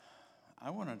I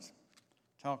want to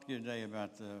talk to you today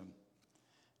about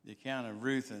the account of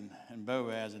Ruth and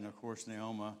Boaz and, of course,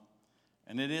 Naomi.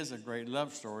 And it is a great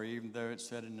love story, even though it's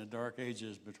set in the dark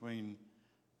ages between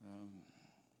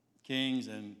kings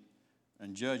and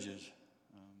judges.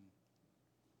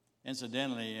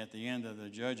 Incidentally, at the end of the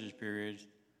judges period,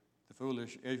 the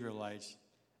foolish Israelites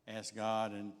asked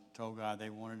God and told God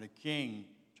they wanted a king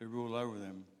to rule over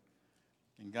them.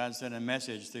 And God sent a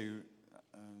message to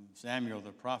Samuel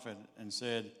the prophet and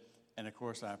said, and of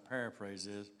course I paraphrase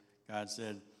this, God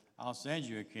said, I'll send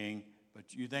you a king,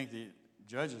 but you think the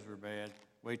judges were bad,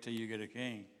 wait till you get a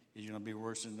king. He's going to be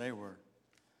worse than they were.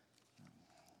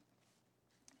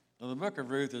 So the book of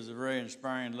Ruth is a very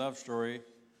inspiring love story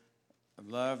of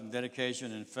love and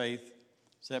dedication and faith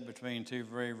set between two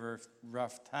very, very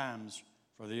rough times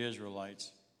for the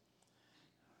Israelites.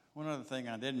 One other thing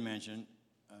I didn't mention,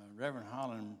 Reverend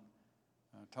Holland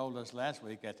told us last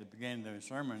week at the beginning of the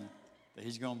sermon that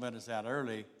he's going to let us out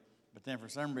early, but then for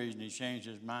some reason he changed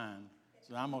his mind.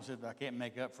 So I'm going to say I can't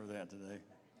make up for that today.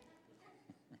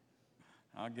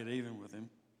 I'll get even with him.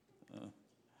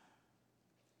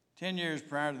 10 years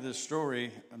prior to this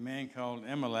story, a man called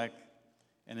Elimelech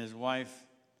and his wife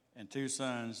and 2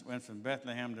 sons went from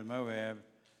Bethlehem to Moab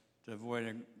to avoid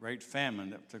a great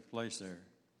famine that took place there.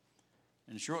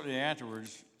 And shortly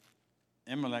afterwards,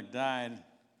 Elimelech died,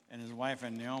 and his wife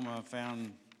and Naomi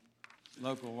found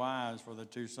local wives for the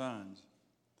 2 sons.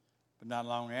 But not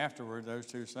long afterward, those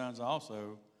 2 sons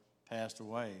also passed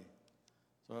away.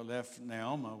 So it left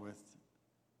Naomi with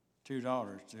 2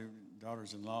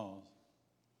 daughters-in-law.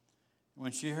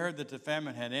 When she heard that the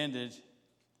famine had ended,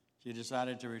 she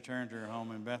decided to return to her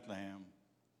home in Bethlehem.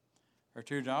 Her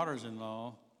 2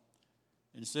 daughters-in-law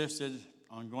insisted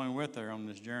on going with her on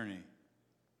this journey.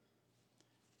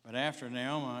 But after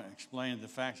Naomi explained the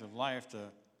facts of life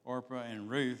to Orpah and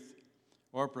Ruth,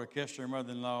 Orpah kissed her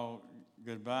mother-in-law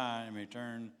goodbye and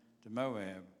returned to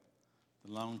Moab.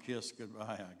 The long kiss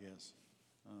goodbye, I guess.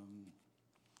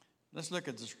 Let's look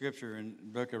at the scripture in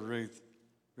the book of Ruth,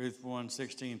 Ruth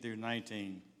 1:16 through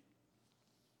 19.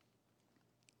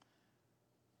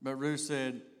 But Ruth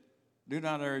said, "Do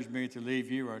not urge me to leave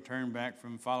you or turn back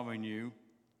from following you.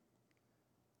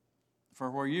 For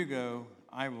where you go,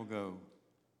 I will go,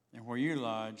 and where you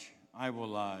lodge, I will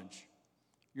lodge.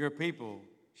 Your people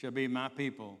shall be my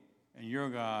people, and your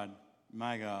God,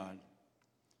 my God.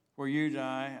 Where you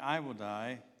die, I will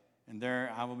die, and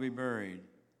there I will be buried.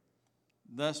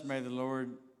 Thus may the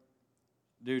Lord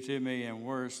do to me, and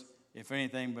worse, if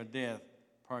anything but death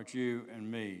part you and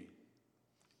me."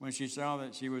 When she saw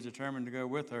that she was determined to go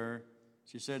with her,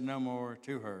 she said no more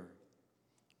to her.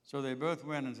 So they both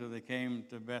went until they came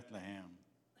to Bethlehem.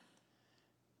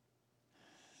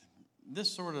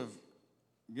 This sort of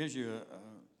gives you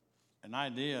an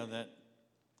idea that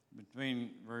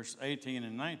between verse 18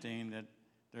 and 19, that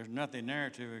there's nothing there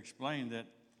to explain that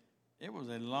it was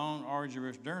a long,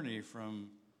 arduous journey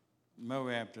from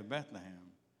Moab to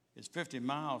Bethlehem. It's 50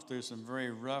 miles through some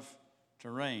very rough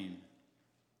terrain.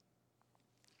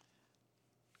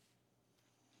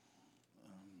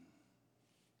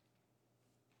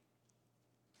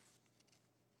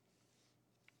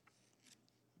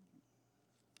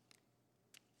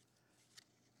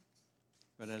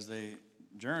 But as they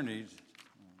journeyed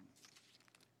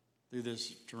through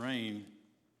this terrain,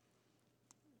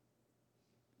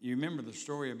 you remember the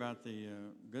story about the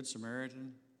Good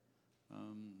Samaritan,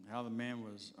 how the man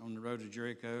was on the road to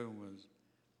Jericho and was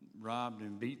robbed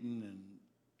and beaten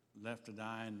and left to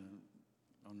die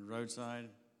on the roadside.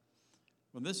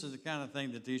 Well, this is the kind of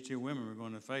thing that these 2 women were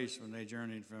going to face when they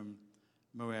journeyed from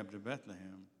Moab to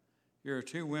Bethlehem. Here are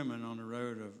 2 women on the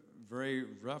road of very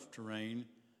rough terrain,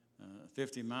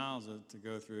 50 miles to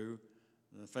go through.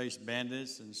 They faced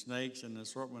bandits and snakes and an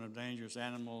assortment of dangerous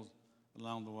animals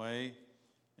along the way.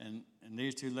 And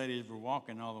these 2 ladies were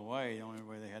walking all the way. The only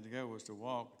way they had to go was to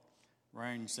walk,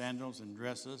 wearing sandals and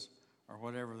dresses or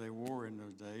whatever they wore in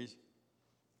those days.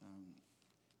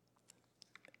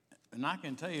 And I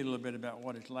can tell you a little bit about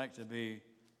what it's like to be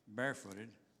barefooted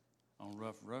on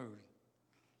rough roads.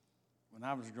 When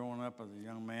I was growing up as a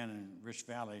young man in Rich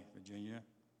Valley, Virginia,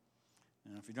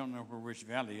 and if you don't know where Rich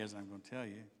Valley is, I'm going to tell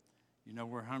you. You know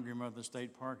where Hungry Mother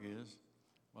State Park is?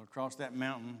 Well, across that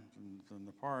mountain from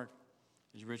the park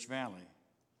is Rich Valley.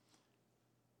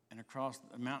 And across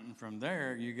the mountain from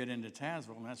there, you get into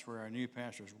Tazewell, and that's where our new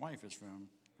pastor's wife is from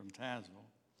Tazewell.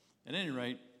 At any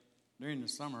rate, during the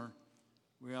summer,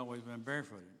 we always went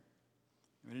barefooted.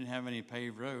 We didn't have any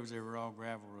paved roads. They were all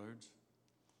gravel roads.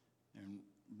 And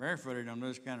barefooted on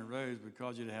those kind of roads would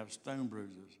cause you to have stone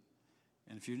bruises.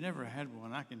 And if you've never had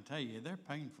one, I can tell you, they're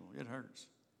painful. It hurts.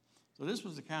 So this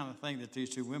was the kind of thing that these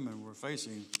two women were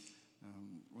facing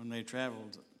when they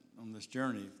traveled on this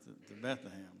journey to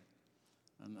Bethlehem.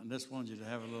 And I just wanted you to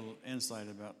have a little insight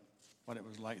about what it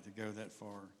was like to go that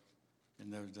far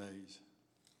in those days.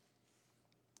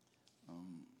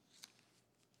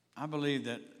 I believe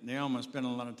that Naomi spent a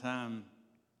lot of time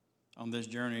on this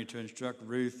journey to instruct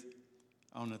Ruth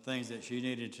on the things that she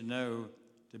needed to know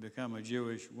to become a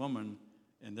Jewish woman,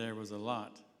 and there was a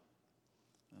lot.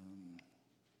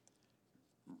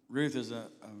 Ruth is a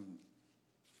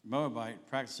Moabite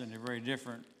practicing a very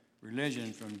different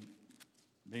religion from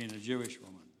being a Jewish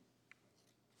woman.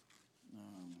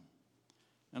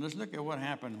 And let's look at what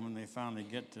happened when they finally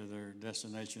get to their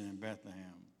destination in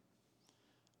Bethlehem.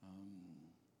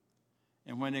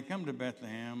 And when they come to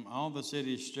Bethlehem, all the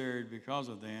city stirred because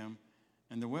of them,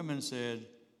 and the women said,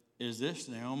 "Is this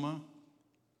Naomi?"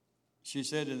 She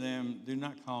said to them, "Do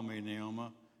not call me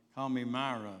Naomi, call me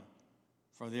Myra,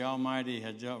 for the Almighty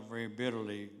has dealt very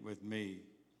bitterly with me."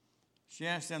 She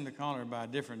asked them to call her by a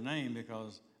different name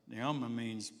because Naomi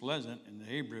means pleasant in the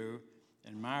Hebrew,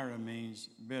 and Myra means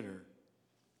bitter.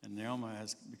 And Naomi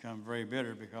has become very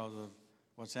bitter because of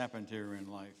what's happened to her in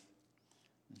life.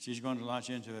 And she's going to launch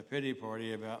into a pity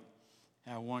party about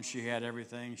how once she had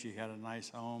everything. She had a nice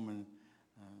home and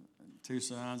 2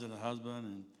 sons and a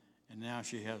husband, and now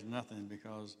she has nothing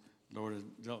because the Lord has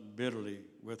dealt bitterly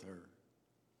with her.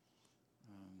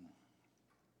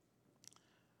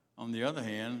 On the other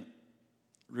hand,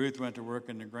 Ruth went to work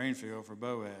in the grain field for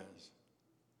Boaz.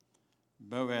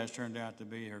 Boaz turned out to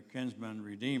be her kinsman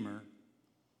redeemer,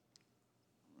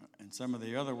 and some of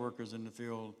the other workers in the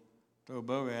field told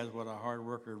Boaz what a hard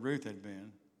worker Ruth had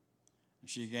been, and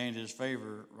she gained his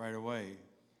favor right away.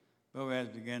 Boaz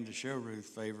began to show Ruth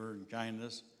favor and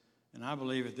kindness, and I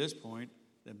believe at this point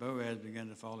that Boaz began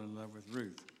to fall in love with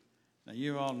Ruth. Now,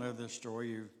 you all know this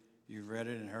story. You've read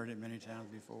it and heard it many times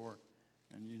before,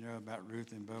 and you know about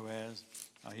Ruth and Boaz,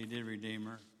 how he did redeem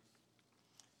her.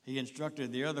 He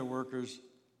instructed the other workers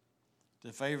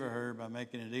to favor her by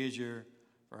making it easier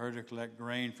for her to collect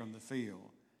grain from the field.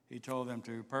 He told them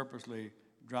to purposely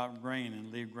drop grain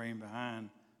and leave grain behind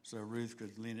so Ruth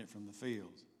could glean it from the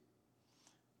fields.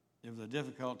 It was a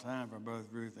difficult time for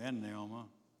both Ruth and Naomi.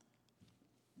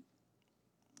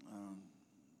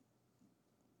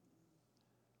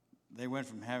 They went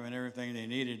from having everything they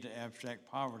needed to abstract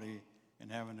poverty and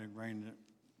having to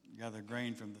gather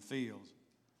grain from the fields.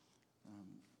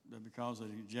 But because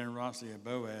of the generosity of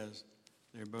Boaz,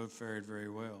 they both fared very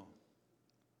well.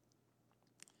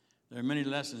 There are many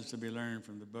lessons to be learned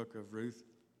from the book of Ruth.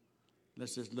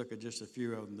 Let's just look at just a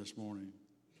few of them this morning.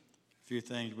 A few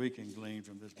things we can glean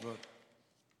from this book.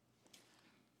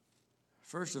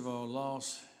 First of all,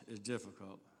 loss is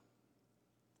difficult.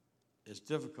 It's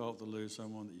difficult to lose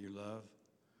someone that you love,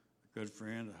 a good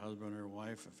friend, a husband or a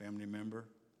wife, a family member.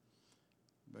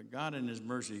 But God in His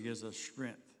mercy gives us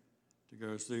strength to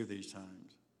go through these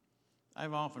times.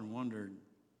 I've often wondered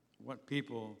what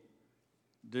people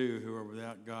do who are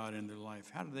without God in their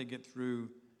life. How do they get through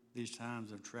these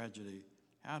times of tragedy?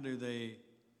 How do they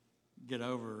get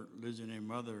over losing a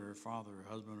mother or father or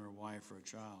husband or wife or a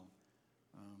child?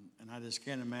 And I just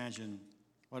can't imagine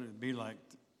what it would be like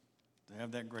to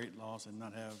have that great loss and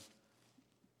not have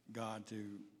God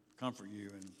to comfort you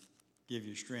and give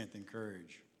you strength and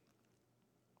courage.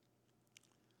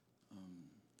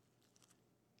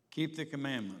 Keep the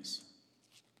commandments.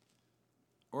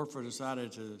 Orpah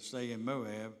decided to stay in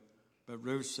Moab, but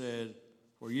Ruth said,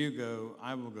 "Where you go,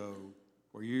 I will go.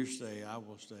 Where you stay, I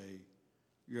will stay.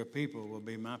 Your people will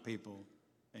be my people,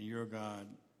 and your God,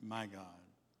 my God."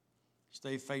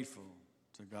 Stay faithful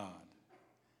to God.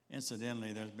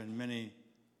 Incidentally, there's been many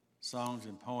songs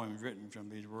and poems written from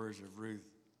these words of Ruth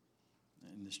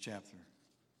in this chapter.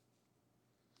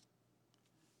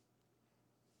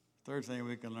 Third thing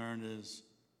we can learn is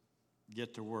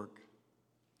get to work.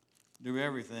 Do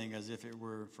everything as if it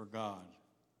were for God.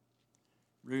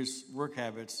 Ruth's work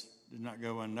habits did not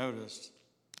go unnoticed.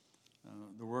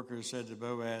 The workers said to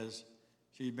Boaz,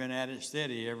 "She's been at it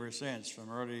steady ever since, from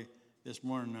early this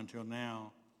morning until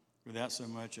now, without so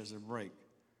much as a break."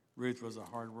 Ruth was a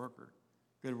hard worker.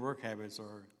 Good work habits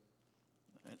are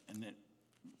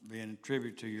being a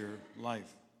tribute to your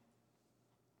life.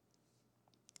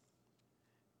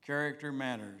 Character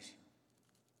matters.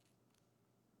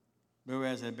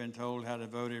 Boaz had been told how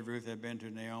devoted Ruth had been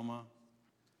to Naomi.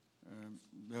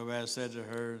 Boaz said to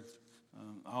her,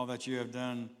 "All that you have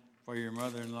done for your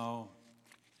mother-in-law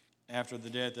after the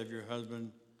death of your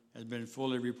husband has been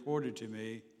fully reported to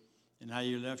me, and how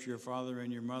you left your father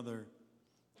and your mother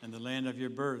and the land of your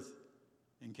birth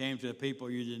and came to a people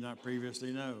you did not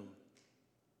previously know."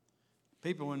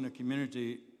 People in the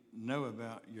community know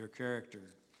about your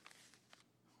character.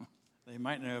 They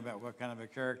might know about what kind of a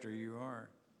character you are.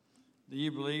 Do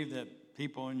you believe that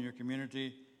people in your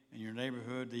community, in your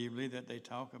neighborhood, do you believe that they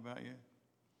talk about you?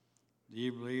 Do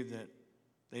you believe that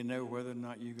they know whether or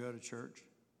not you go to church?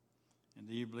 And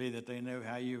do you believe that they know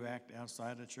how you act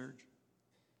outside of church?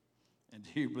 And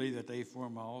do you believe that they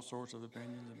form all sorts of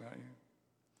opinions about you?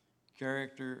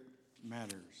 Character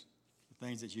matters. The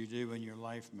things that you do in your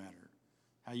life matter.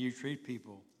 How you treat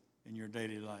people in your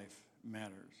daily life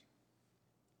matters.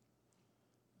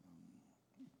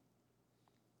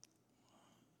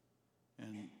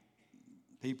 And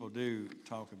people do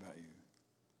talk about you.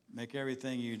 Make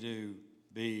everything you do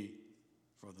be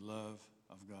for the love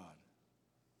of God.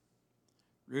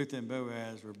 Ruth and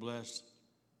Boaz were blessed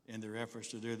in their efforts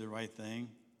to do the right thing.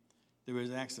 Through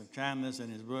his acts of kindness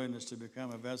and his willingness to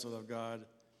become a vessel of God,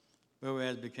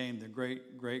 Boaz became the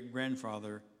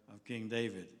great-great-grandfather of King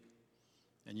David.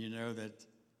 And you know that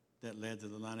led to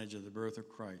the lineage of the birth of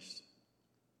Christ.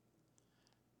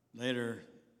 Later,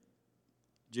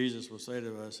 Jesus will say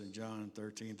to us in John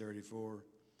 13:34,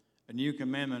 "A new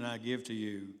commandment I give to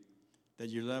you, that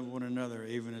you love one another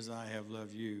even as I have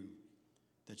loved you,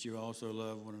 that you also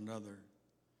love one another."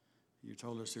 You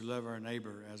told us to love our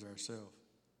neighbor as ourselves.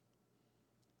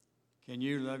 Can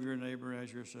you love your neighbor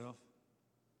as yourself?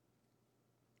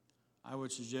 I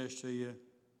would suggest to you,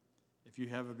 if you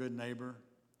have a good neighbor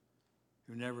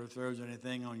who never throws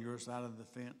anything on your side of the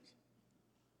fence,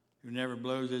 who never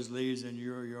blows his leaves in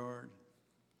your yard,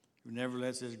 who never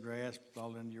lets his grass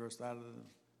fall into your side of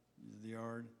the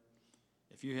yard,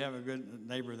 if you have a good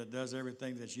neighbor that does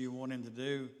everything that you want him to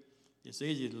do, it's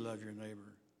easy to love your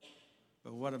neighbor.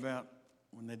 But what about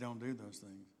when they don't do those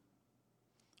things?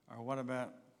 Or what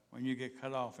about when you get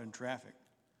cut off in traffic?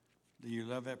 Do you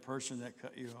love that person that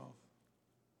cut you off?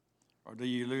 Or do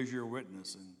you lose your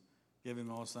witness and give him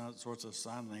all sorts of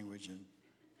sign language and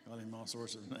call him all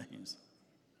sorts of names?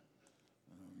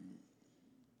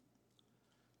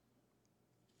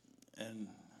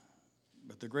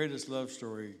 But the greatest love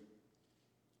story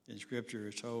in Scripture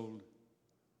is told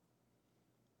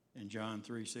in John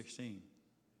 3:16.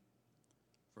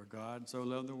 For God so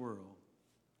loved the world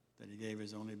that he gave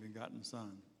his only begotten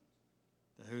Son,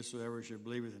 that whosoever should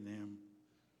believe in him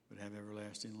would have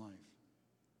everlasting life.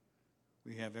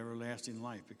 We have everlasting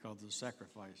life because of the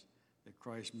sacrifice that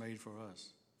Christ made for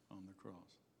us on the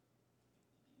cross.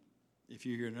 If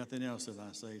you hear nothing else that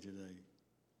I say today,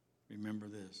 remember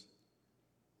this.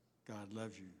 God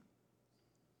loves you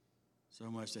so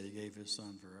much that he gave his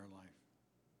Son for our life.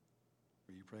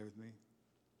 Will you pray with me?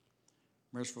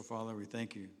 Merciful Father, we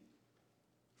thank you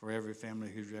for every family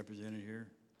who's represented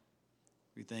here.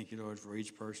 We thank you, Lord, for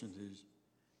each person who's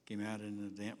came out in the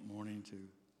damp morning to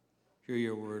hear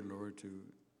your word, Lord,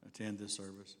 to attend this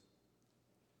service.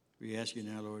 We ask you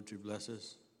now, Lord, to bless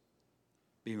us,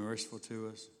 be merciful to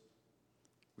us.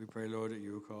 We pray, Lord, that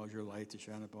you will cause your light to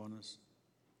shine upon us.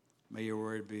 May your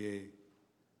word be a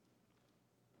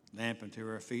lamp unto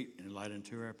our feet and a light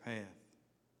unto our path.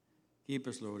 Keep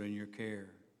us, Lord, in your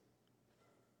care.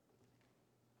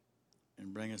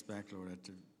 And bring us back, Lord, at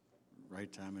the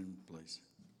right time and place.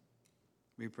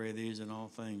 We pray these in all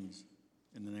things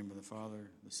in the name of the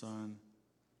Father, the Son,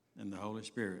 and the Holy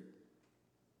Spirit.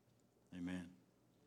 Amen.